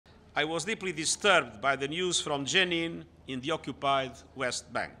I was deeply disturbed by the news from Jenin in the occupied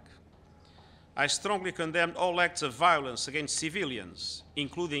West Bank. I strongly condemned all acts of violence against civilians,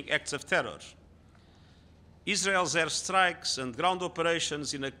 including acts of terror. Israel's airstrikes and ground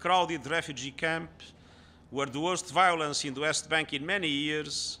operations in a crowded refugee camp were the worst violence in the West Bank in many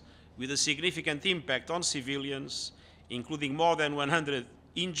years, with a significant impact on civilians, including more than 100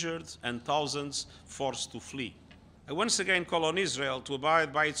 injured and thousands forced to flee. I once again call on Israel to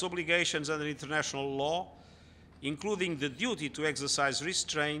abide by its obligations under international law, including the duty to exercise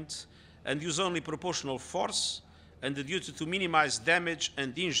restraint and use only proportional force, and the duty to minimize damage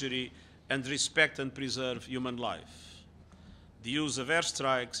and injury and respect and preserve human life. The use of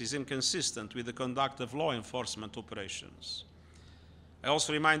airstrikes is inconsistent with the conduct of law enforcement operations. I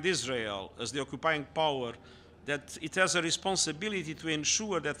also remind Israel, as the occupying power, that it has a responsibility to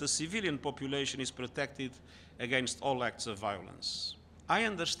ensure that the civilian population is protected against all acts of violence. I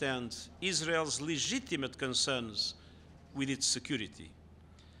understand Israel's legitimate concerns with its security,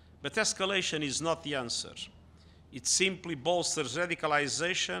 but escalation is not the answer. It simply bolsters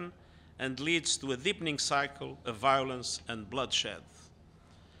radicalization and leads to a deepening cycle of violence and bloodshed.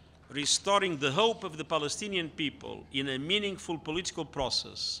 Restoring the hope of the Palestinian people in a meaningful political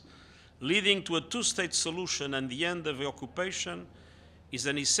process leading to a two-state solution and the end of the occupation is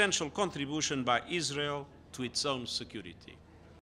an essential contribution by Israel to its own security.